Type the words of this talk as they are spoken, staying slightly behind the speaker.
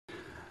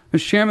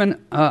Mr.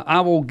 Chairman,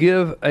 I will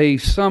give a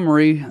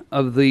summary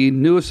of the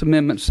newest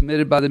amendment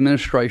submitted by the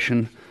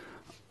administration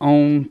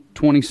on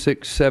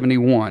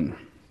 2671.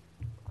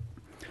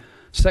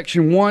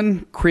 Section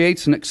 1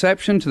 creates an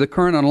exception to the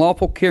current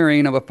unlawful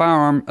carrying of a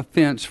firearm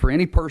offense for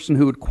any person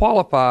who would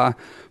qualify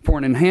for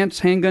an enhanced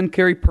handgun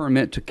carry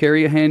permit to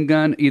carry a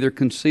handgun either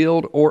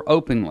concealed or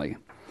openly.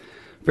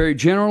 Very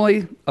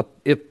generally,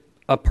 if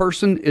a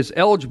person is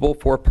eligible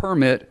for a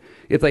permit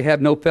if they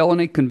have no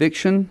felony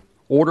conviction,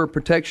 order of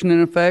protection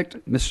in effect,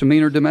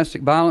 misdemeanor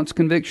domestic violence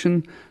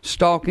conviction,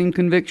 stalking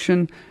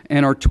conviction,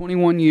 and are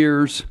 21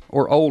 years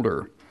or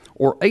older,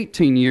 or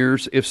 18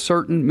 years if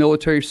certain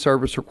military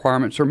service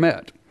requirements are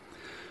met.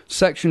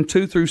 Section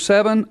 2 through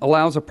 7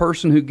 allows a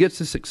person who gets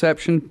this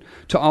exception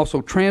to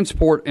also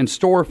transport and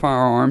store a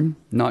firearm,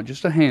 not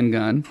just a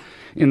handgun,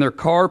 in their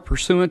car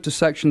pursuant to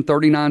Section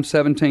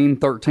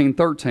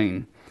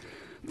 3917.13.13.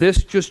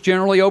 This just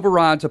generally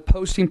overrides a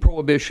posting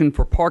prohibition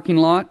for parking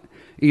lot,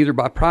 either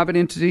by private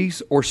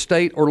entities or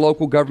state or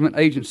local government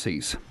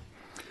agencies.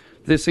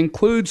 This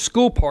includes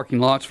school parking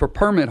lots for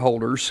permit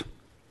holders,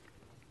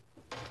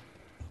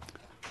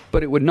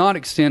 but it would not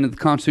extend to the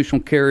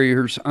constitutional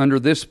carriers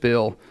under this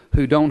bill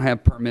who don't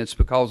have permits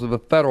because of a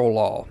federal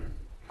law.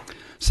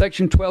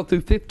 Section 12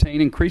 through 15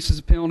 increases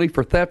the penalty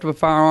for theft of a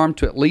firearm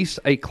to at least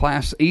a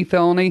Class E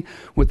felony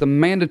with a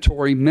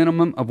mandatory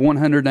minimum of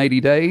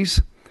 180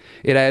 days.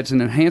 It adds an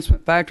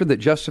enhancement factor that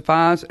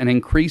justifies an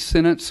increased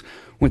sentence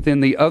within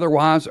the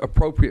otherwise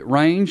appropriate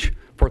range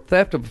for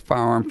theft of a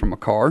firearm from a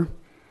car.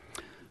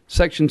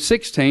 Section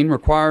 16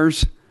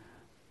 requires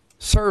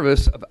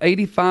service of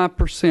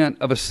 85%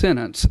 of a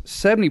sentence,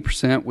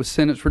 70% with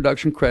sentence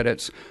reduction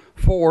credits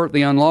for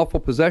the unlawful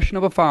possession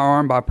of a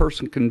firearm by a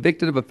person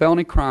convicted of a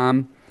felony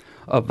crime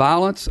of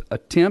violence,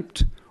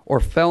 attempt, or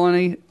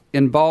felony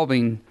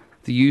involving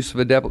the use of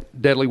a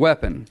deadly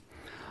weapon.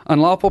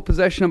 Unlawful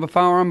possession of a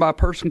firearm by a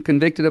person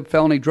convicted of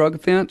felony drug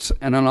offense,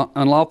 and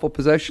unlawful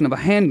possession of a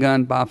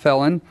handgun by a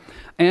felon,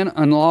 and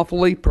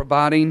unlawfully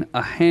providing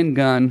a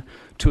handgun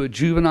to a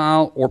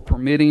juvenile or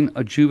permitting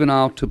a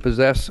juvenile to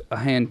possess a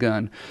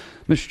handgun.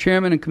 Mr.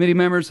 Chairman and committee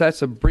members,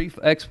 that's a brief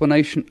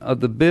explanation of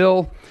the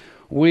bill.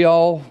 We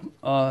all,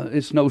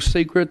 it's no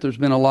secret, there's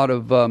been a lot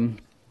of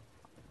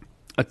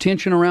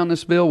attention around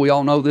this bill. We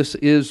all know this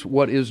is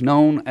what is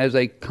known as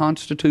a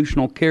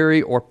constitutional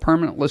carry or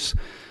permitless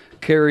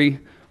carry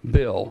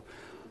bill.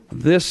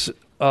 This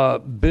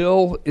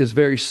bill is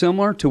very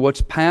similar to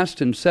what's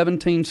passed in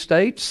 17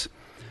 states.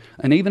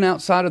 And even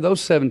outside of those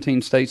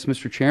 17 states,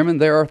 Mr. Chairman,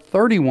 there are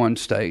 31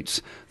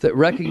 states that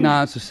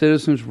recognize the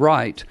citizen's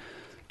right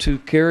to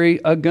carry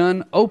a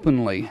gun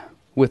openly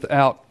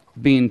without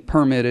being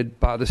permitted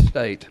by the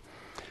state.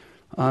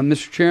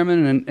 Mr.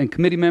 Chairman and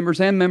committee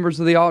members and members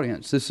of the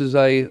audience, this is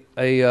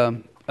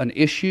an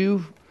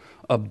issue,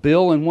 a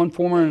bill in one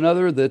form or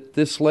another that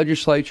this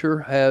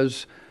legislature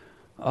has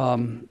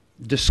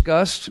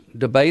discussed,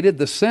 debated.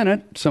 The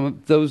Senate, some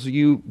of those of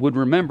you would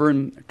remember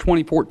in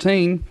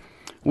 2014,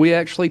 we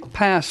actually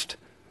passed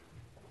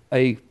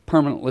a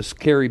permitless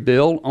carry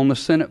bill on the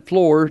Senate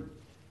floor.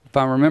 If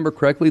I remember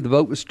correctly, the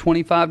vote was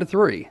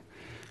 25-3.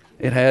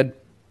 It had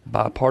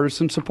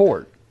bipartisan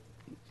support.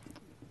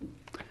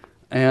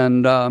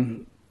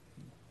 And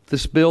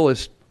this bill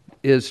is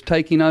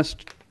taking us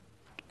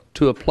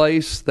to a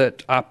place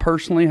that I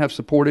personally have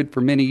supported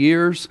for many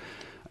years,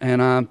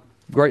 and I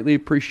greatly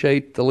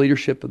appreciate the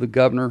leadership of the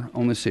governor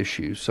on this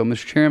issue. So,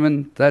 Mr.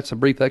 Chairman, that's a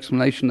brief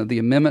explanation of the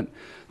amendment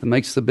that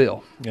makes the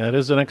bill. Yeah, it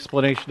is an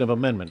explanation of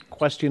amendment.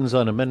 Questions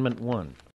on Amendment 1?